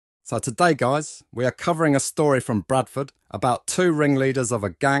So today, guys, we are covering a story from Bradford about two ringleaders of a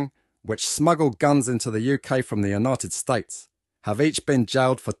gang which smuggled guns into the UK from the United States, have each been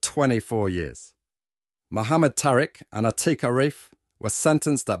jailed for 24 years. Mohammed Tariq and Atiq Arif were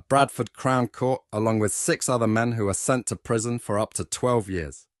sentenced at Bradford Crown Court along with 6 other men who were sent to prison for up to 12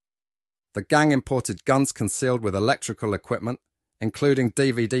 years. The gang imported guns concealed with electrical equipment, including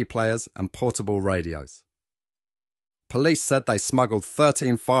DVD players and portable radios. Police said they smuggled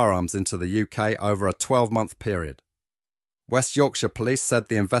 13 firearms into the UK over a 12-month period. West Yorkshire Police said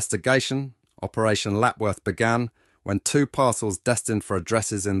the investigation, Operation Lapworth, began when 2 parcels destined for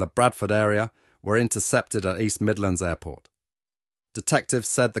addresses in the Bradford area were intercepted at East Midlands Airport. Detectives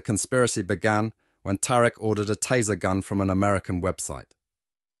said the conspiracy began when Tariq ordered a taser gun from an American website.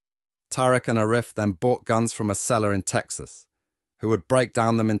 Tariq and Arif then bought guns from a seller in Texas, who would break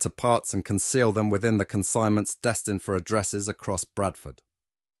down them into parts and conceal them within the consignments destined for addresses across Bradford.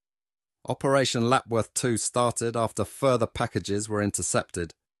 Operation Lapworth 2 started after further packages were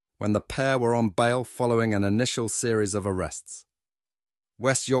intercepted when the pair were on bail following an initial series of arrests.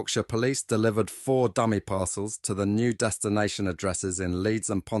 West Yorkshire Police delivered 4 dummy parcels to the new destination addresses in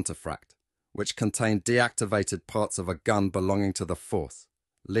Leeds and Pontefract, which contained deactivated parts of a gun belonging to the force,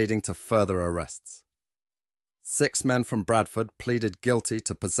 leading to further arrests. 6 men from Bradford pleaded guilty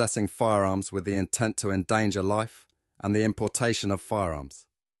to possessing firearms with the intent to endanger life and the importation of firearms.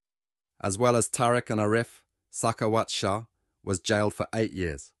 As well as Tariq and Arif, Sakawat Shah was jailed for 8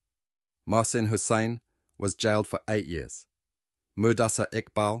 years. Mohsin Hussain was jailed for 8 years. Mudassar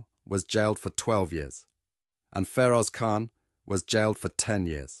Iqbal was jailed for 12 years. And Feroz Khan was jailed for 10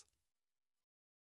 years.